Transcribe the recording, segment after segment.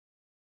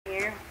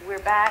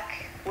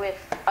back with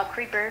a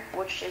creeper,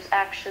 which is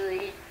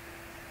actually...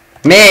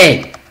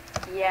 Me!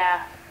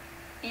 Yeah.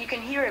 You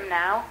can hear him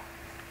now,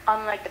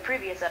 unlike the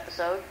previous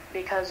episode,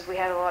 because we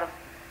had a lot of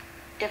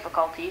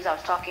difficulties. I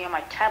was talking on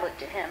my tablet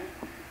to him.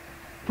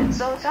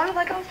 So it sounded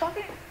like I was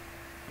talking.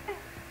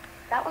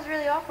 That was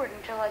really awkward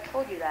until I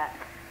told you that.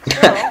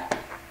 So,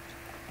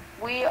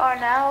 we are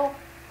now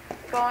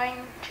going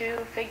to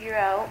figure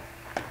out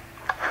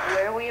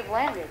where we have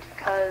landed,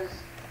 because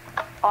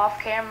off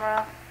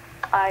camera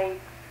I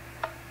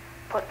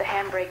put the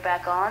handbrake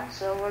back on,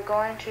 so we're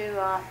going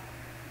to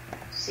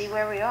see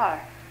where we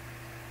are.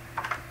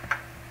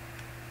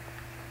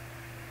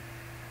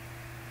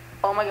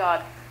 Oh my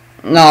god.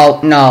 No.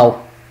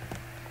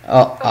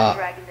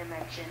 Dragon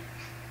Dimension.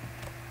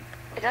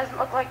 It doesn't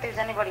look like there's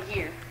anybody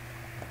here.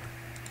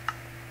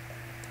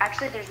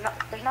 Actually, there's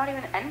not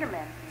even an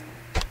Enderman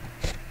here.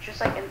 It's just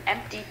like an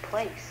empty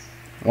place.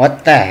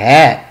 What the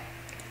heck?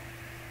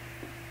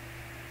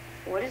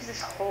 What is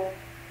this hole?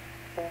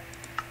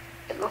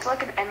 It looks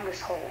like an endless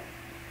hole.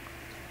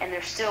 And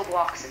there's still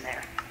blocks in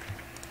there.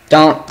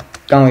 Don't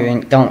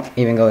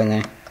even go in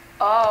there.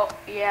 Oh,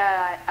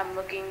 yeah, I'm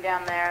looking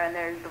down there and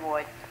there's the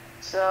void.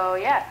 So,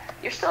 yeah,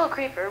 you're still a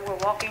creeper. We're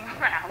walking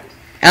around.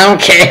 I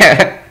don't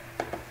care.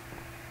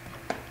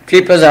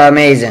 Creepers are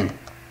amazing.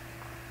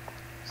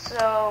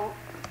 So,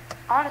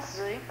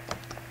 honestly,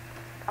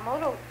 I'm a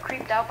little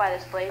creeped out by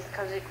this place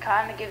because it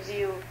kind of gives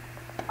you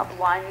a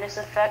blindness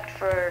effect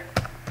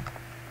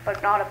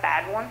but not a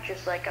bad one,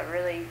 just like a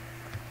really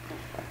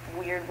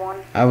weird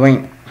one. I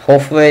mean,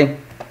 hopefully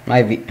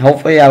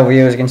our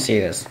viewers can see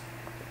this.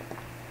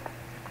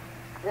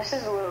 This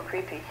is a little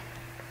creepy.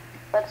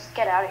 Let's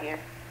get out of here.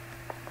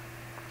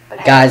 But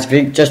hey, Guys,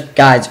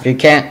 if you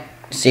can't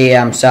see,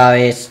 I'm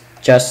sorry. It's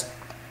just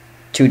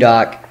too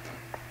dark.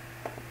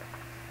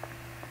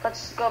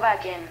 let's go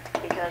back in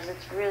because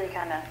it's really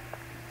kind of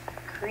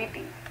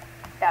creepy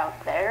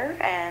out there,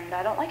 and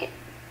I don't like it.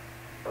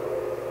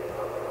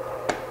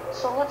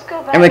 So let's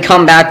go back. And we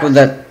come back with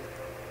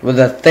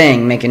a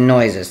thing making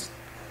noises.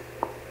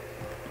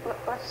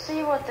 Let's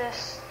see what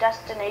this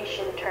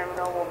destination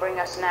terminal will bring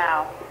us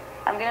now.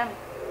 I'm gonna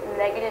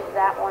negative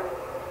that one.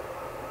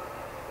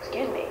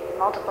 Excuse me,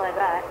 multiply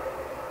that.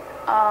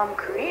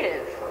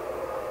 Creative.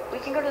 We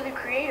can go to the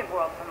creative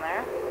world from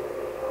there.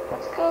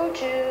 Let's go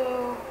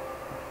to,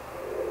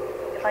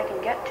 if I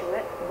can get to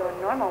it, the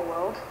normal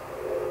world.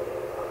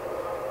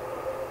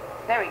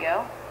 There we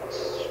go.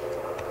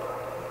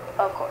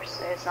 Of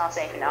course, it's not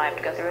safe now. I have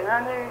to go through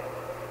another.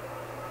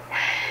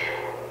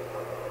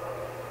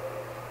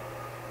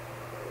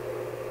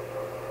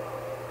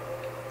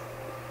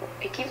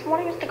 It keeps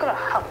wanting us to go to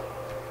hub.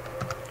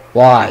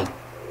 Why?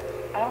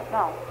 I don't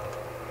know.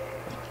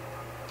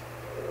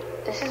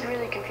 This is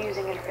really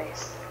confusing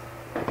interface.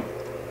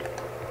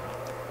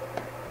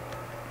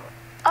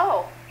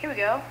 Oh, here we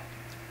go.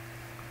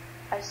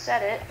 I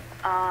said it.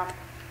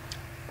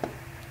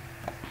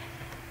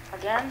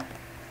 Again.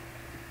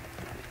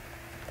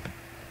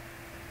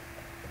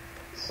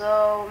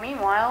 So,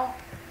 meanwhile,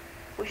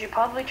 we should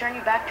probably turn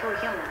you back to a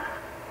human.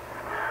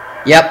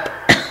 Yep.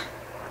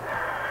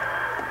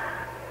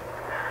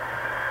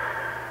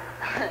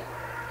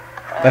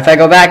 But if I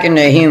go back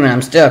into a human,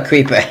 I'm still a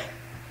creeper.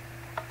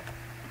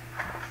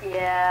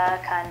 Yeah,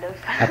 kind of.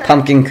 A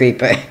pumpkin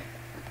creeper.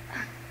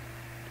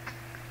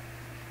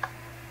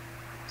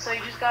 So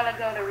you just gotta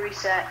go to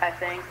reset, I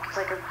think. It's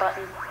like a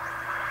button.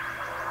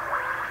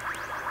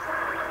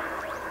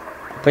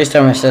 Please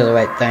tell me I said the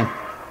right thing.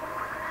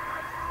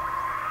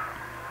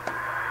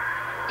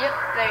 Yep,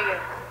 there you go.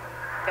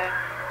 Okay.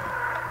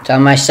 Tell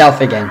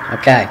myself again.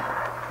 Okay.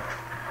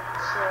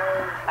 So,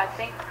 I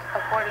think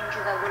according to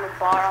that little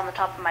bar on the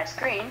top of my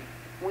screen,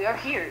 we are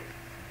here.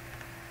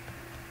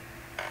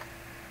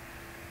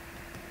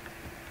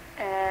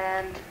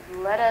 And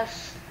let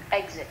us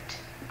exit.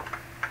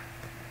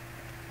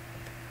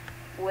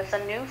 With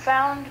a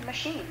newfound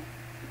machine.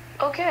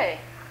 Okay.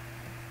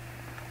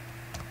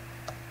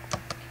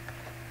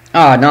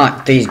 Oh,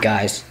 not these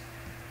guys.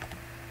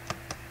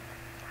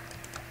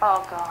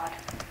 Oh god.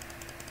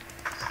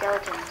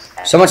 Skeletons.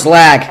 So much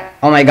lag.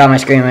 Oh my god, my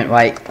screen went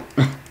white.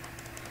 I'm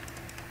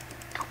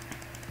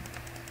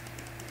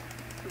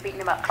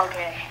beating him up.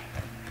 Okay.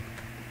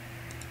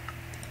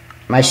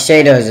 My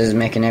shaders is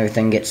making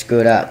everything get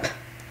screwed up.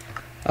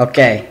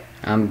 Okay,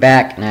 I'm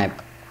back and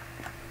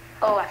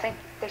Oh, I think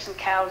there's some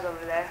cows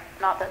over there.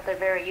 Not that they're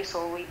very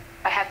useful.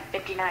 I have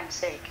 59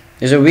 steak.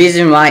 there's a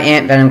reason why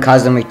ant venom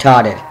caused them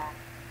retarded.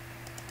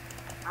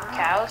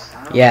 Cows?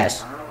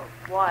 Yes.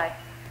 Why?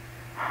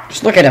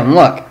 Just look at them,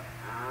 look.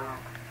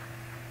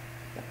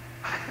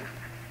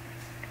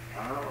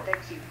 They're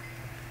cute.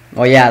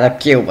 Well, yeah, they're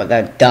cute, but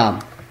they're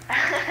dumb.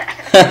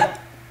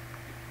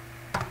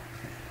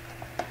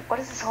 What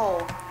is this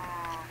hole?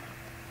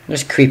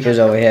 There's creepers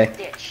over here.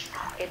 Ditch.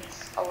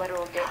 It's a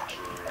literal ditch.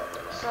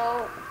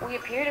 So, we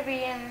appear to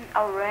be in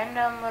a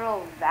random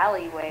little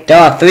alleyway. There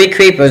are 3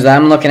 creepers that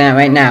I'm looking at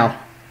right now.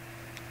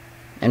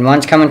 And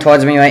one's coming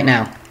towards me right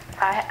now.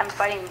 I'm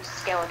fighting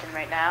skeleton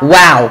right now.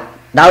 Wow,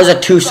 that was a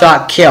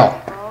 2-shot kill.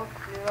 Oh,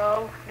 no.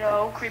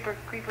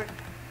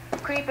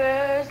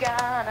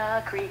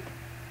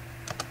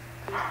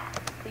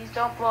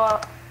 Don't blow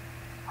up.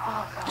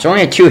 Oh, God. It's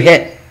only a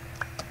 2-hit.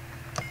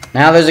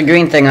 Now there's a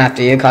green thing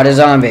after you. Caught a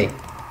zombie.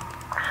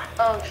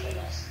 Oh,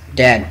 jeez.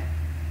 Dead.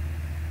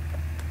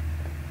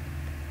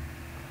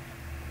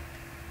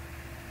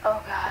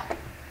 Oh, God.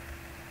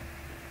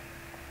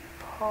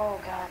 Oh,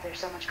 God, there's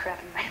so much crap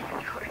in my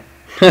inventory.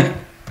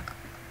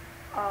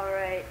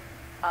 Alright.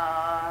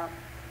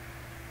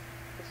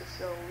 This is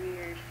so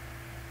weird.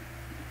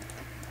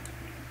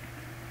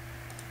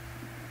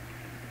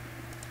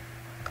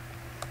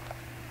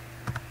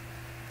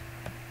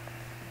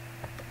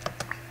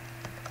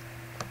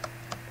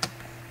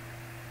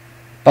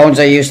 Bones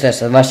are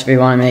useless unless we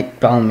want to make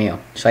bone meal.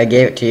 So I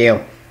gave it to you.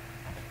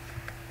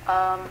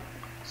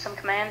 Some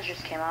commands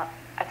just came up.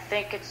 I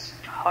think it's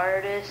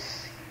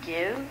Tardis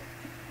give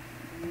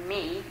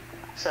me,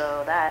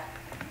 so that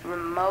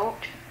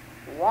remote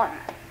 1.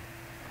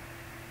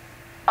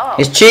 Oh.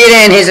 He's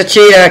cheating! He's a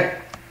cheater!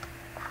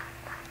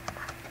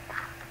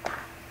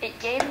 It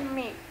gave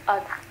me a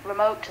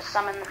remote to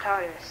summon the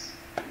TARDIS.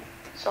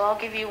 So I'll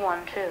give you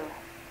one too.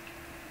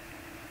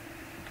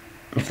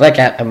 Flick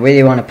it, I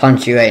really want to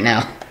punch you right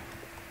now.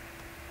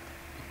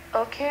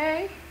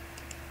 Okay.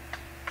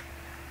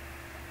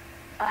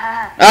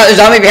 Oh, there's a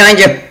zombie behind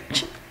you!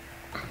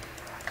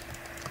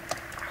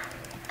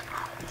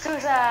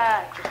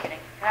 Suicide! Just kidding.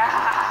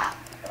 Ah!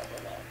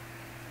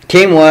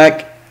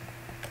 Teamwork.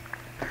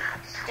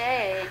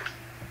 Steak.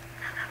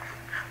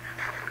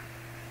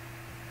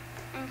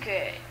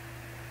 Okay.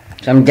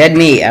 Some dead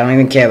meat, I don't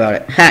even care about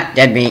it. Ha!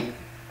 Dead meat.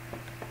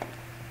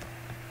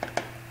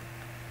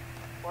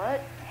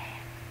 What?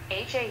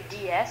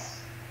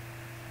 HADS?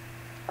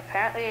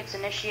 Apparently it's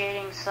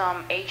initiating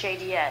some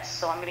HADS,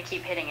 so I'm gonna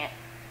keep hitting it.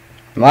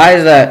 Why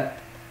is that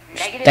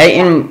Negative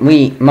Dayton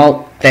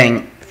remote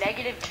thing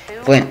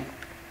 -2? Flint?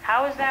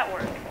 How does that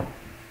work?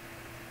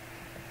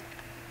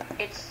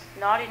 It's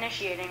not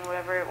initiating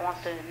whatever it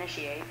wants to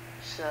initiate,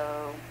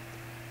 so...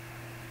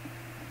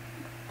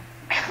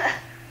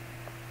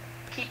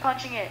 Keep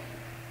punching it.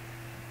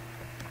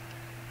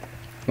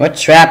 What's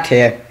trapped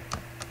here?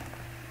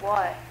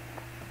 What?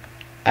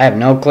 I have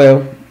no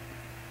clue.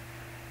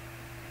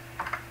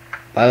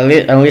 But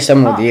at least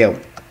I'm with you.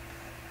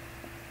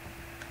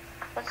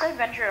 Let's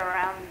adventure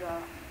around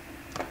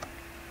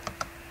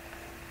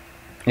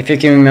If you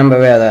can remember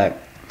where the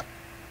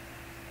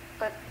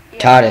but, yeah,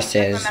 TARDIS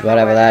I is, remember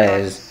whatever where that the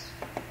is.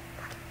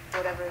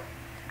 whatever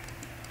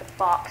the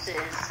box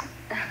is.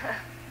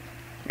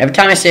 Every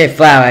time I see a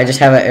flower, I just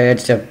have an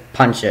urge to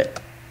punch it.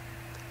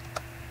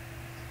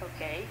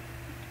 Okay.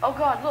 Oh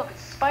god, look,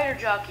 it's a spider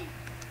jockey.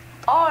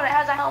 Oh, and it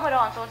has a helmet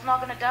on, so it's not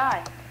gonna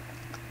die.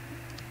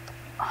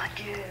 Oh,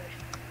 dude.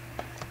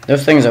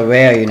 Those things are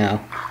rare, you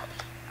know.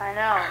 I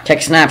know. Take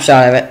a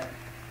snapshot of it.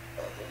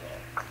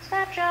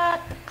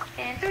 Snapshot.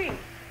 And 3.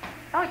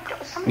 Oh, You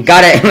somebody...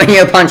 got it when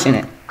you're punching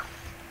it.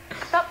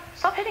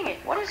 Stop hitting it.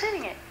 What is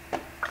hitting it?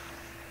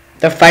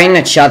 They're fighting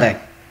each other.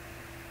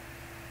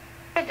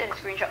 I did a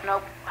screenshot.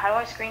 Nope. How do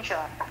I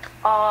screenshot?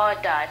 Oh,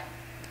 it died.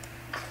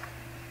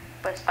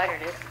 But a spider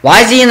did.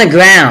 Why is he in the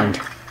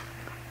ground?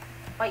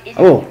 Wait, is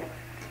Oh.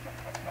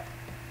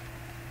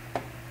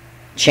 it?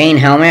 Chain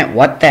helmet?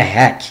 What the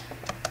heck?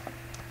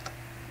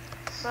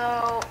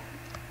 So...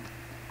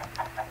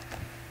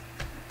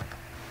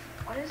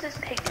 What is this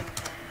pig doing?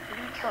 We're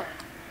gonna kill him.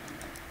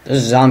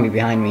 There's a zombie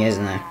behind me,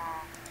 isn't there?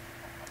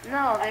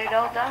 No, they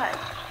don't die.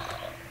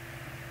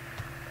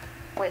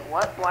 Wait,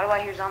 what? Why do I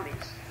hear zombies?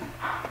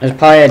 There's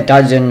probably a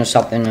dozen or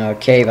something in a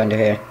cave under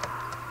here.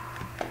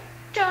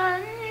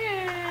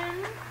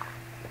 Dungeon!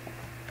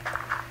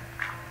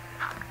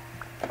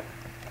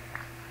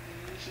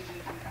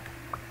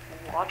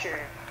 Watcher.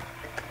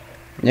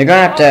 You're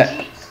gonna have to.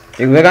 jeez.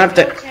 We're gonna have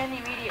to. Go to end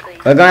immediately.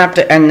 We're gonna have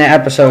to end the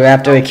episode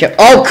after we kill.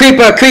 Oh,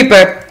 creeper!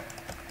 Creeper!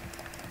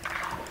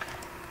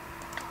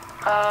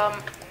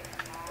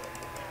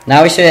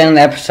 Now we should end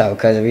the episode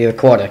because we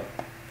recorded.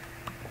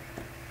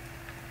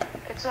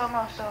 It's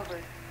almost over.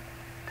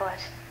 But,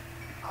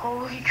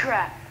 holy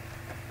crap.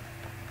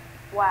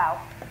 Wow.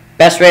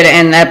 Best way to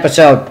end the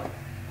episode.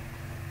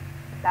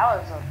 That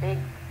was a big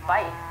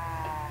fight.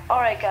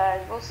 Alright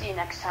guys, we'll see you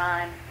next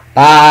time.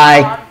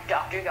 Bye. On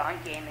Dr. Gone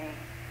Gaming.